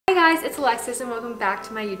guys, it's Alexis and welcome back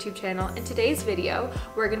to my YouTube channel. In today's video,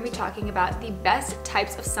 we're going to be talking about the best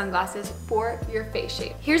types of sunglasses for your face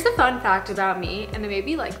shape. Here's the fun fact about me, and it may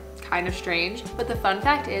be like kind of strange, but the fun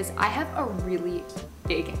fact is I have a really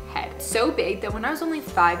big head. So big that when I was only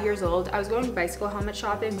 5 years old, I was going bicycle helmet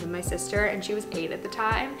shopping with my sister and she was 8 at the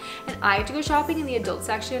time, and I had to go shopping in the adult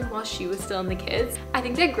section while she was still in the kids. I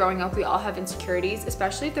think that growing up we all have insecurities,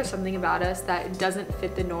 especially if there's something about us that doesn't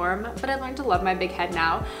fit the norm, but I learned to love my big head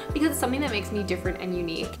now because it's something that makes me different and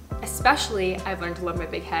unique. Especially, I've learned to love my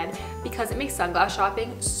big head because it makes sunglass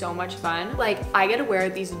shopping so much fun. Like, I get to wear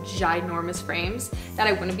these ginormous frames that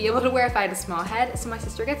I wouldn't be able to wear if I had a small head, so my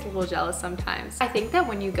sister gets a little jealous sometimes. I think that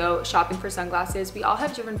when you go shopping for sunglasses, we all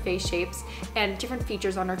have different face shapes and different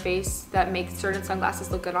features on our face that make certain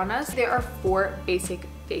sunglasses look good on us. There are 4 basic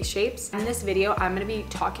face shapes. In this video, I'm going to be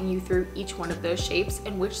talking you through each one of those shapes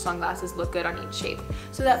and which sunglasses look good on each shape.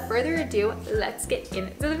 So without further ado, let's get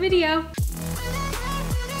into the video.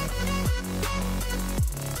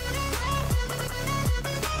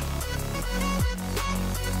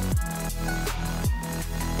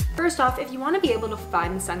 First off, if you want to be able to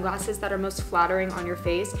find the sunglasses that are most flattering on your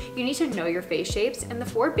face, you need to know your face shapes, and the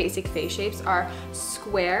 4 basic face shapes are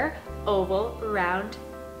square, oval, round,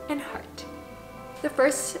 and heart. The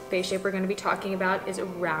first face shape we're going to be talking about is a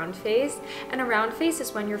round face, and a round face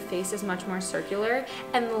is when your face is much more circular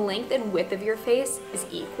and the length and width of your face is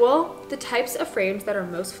equal. The types of frames that are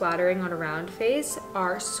most flattering on a round face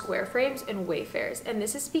are square frames and wayfarers, and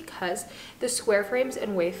this is because the square frames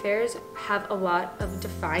and wayfarers have a lot of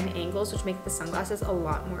defined angles which make the sunglasses a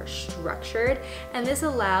lot more structured, and this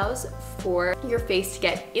allows for your face to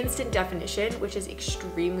get instant definition, which is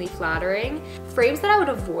extremely flattering. Frames that I would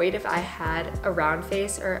avoid if I had a round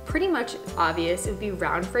face are pretty much obvious. It would be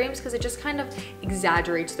round frames because it just kind of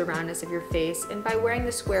exaggerates the roundness of your face, and by wearing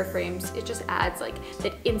the square frames it just adds like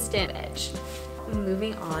that instant edge.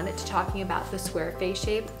 Moving on to talking about the square face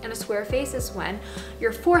shape, and a square face is when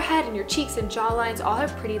your forehead and your cheeks and jawlines all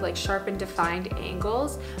have pretty like sharp and defined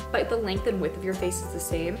angles, but the length and width of your face is the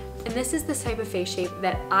same. And this is the type of face shape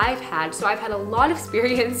that I've had. So I've had a lot of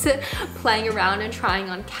experience playing around and trying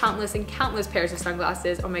on countless and countless pairs of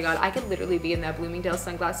sunglasses. Oh my god, I could literally be in that Bloomingdale's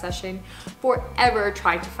sunglass session forever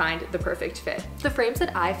trying to find the perfect fit. The frames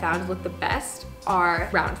that I found look the best are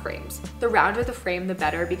round frames. The rounder the frame, the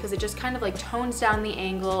better, because it just kind of like tones down the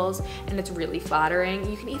angles and it's really flattering.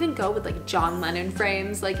 You can even go with like John Lennon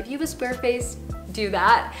frames. Like if you have a square face, do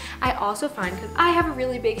that. I also find, because I have a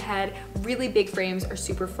really big head, really big frames are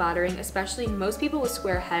super flattering, especially most people with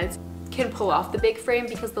square heads can pull off the big frame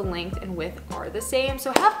because the length and width are the same.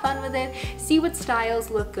 So have fun with it, see what styles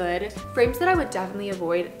look good. Frames that I would definitely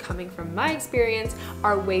avoid, coming from my experience,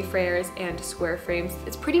 are wayfarers and square frames.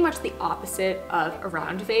 It's pretty much the opposite of a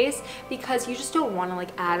round face because you just don't want to like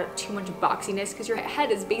add too much boxiness because your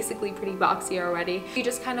head is basically pretty boxy already. You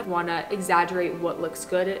just kind of want to exaggerate what looks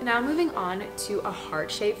good. Now moving on to a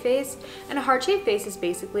heart-shaped face, and a heart-shaped face is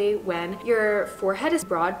basically when your forehead is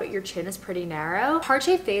broad but your chin is pretty narrow.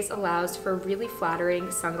 Heart-shaped face allows for really flattering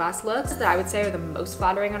sunglass looks that I would say are the most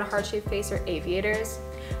flattering on a heart-shaped face are aviators.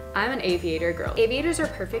 I'm an aviator girl. Aviators are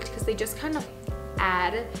perfect because they just kind of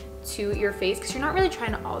add to your face because you're not really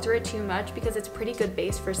trying to alter it too much because it's pretty good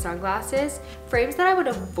base for sunglasses. Frames that I would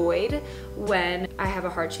avoid when I have a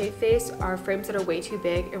heart-shaped face are frames that are way too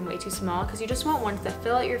big and way too small, because you just want ones that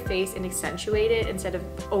fill out your face and accentuate it instead of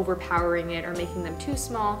overpowering it or making them too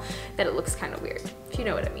small that it looks kind of weird, if you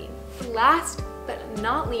know what I mean. Last but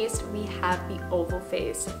not least, we have the oval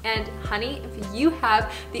face. And honey, if you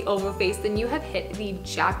have the oval face, then you have hit the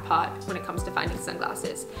jackpot when it comes to finding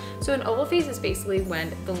sunglasses. So an oval face is basically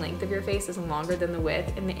when the length of your face is longer than the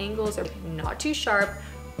width and the angles are not too sharp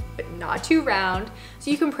but not too round,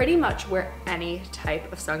 so you can pretty much wear any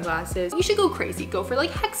type of sunglasses. You should go crazy, go for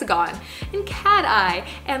like hexagon and cat eye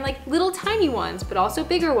and like little tiny ones, but also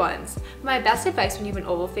bigger ones. My best advice when you have an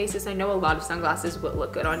oval face is, I know a lot of sunglasses will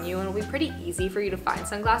look good on you and it'll be pretty easy for you to find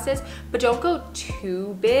sunglasses, but don't go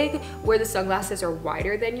too big where the sunglasses are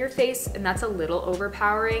wider than your face and that's a little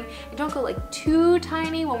overpowering, and don't go like too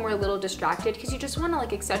tiny when we're a little distracted because you just want to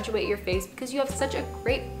like accentuate your face because you have such a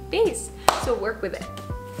great face, so work with it.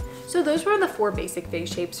 So those were the 4 basic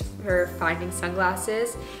face shapes for finding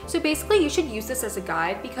sunglasses. So basically you should use this as a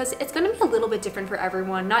guide because it's gonna be a little bit different for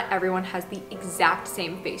everyone. Not everyone has the exact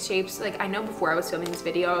same face shapes. Like I know before I was filming this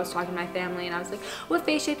video, I was talking to my family and I was like, what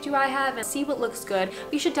face shape do I have? And see what looks good.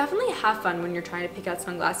 But you should definitely have fun when you're trying to pick out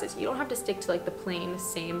sunglasses. You don't have to stick to like the plain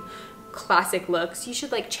same classic looks. You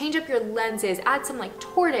should like change up your lenses, add some like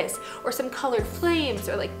tortoise or some colored flames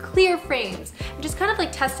or like clear frames, and just kind of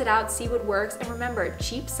like test it out, see what works. And remember,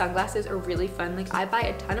 cheap sunglasses are really fun. Like I buy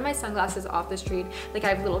a ton of my sunglasses off the street. Like I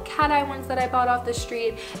have little cat eye ones that I bought off the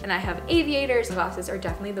street, and I have aviators. Sunglasses are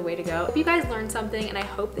definitely the way to go. Hope you guys learned something, and I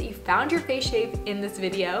hope that you found your face shape in this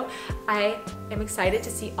video. I am excited to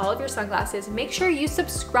see all of your sunglasses. Make sure you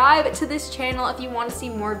subscribe to this channel if you want to see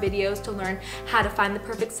more videos to learn how to find the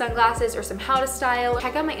perfect sunglasses or some how to style.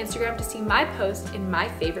 Check out my Instagram to see my post in my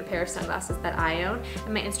favorite pair of sunglasses that I own,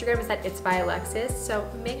 and my Instagram is at It's by Alexis. So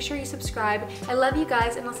make sure you subscribe. I love you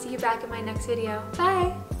guys, and I'll see you back in my next video.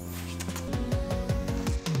 Bye!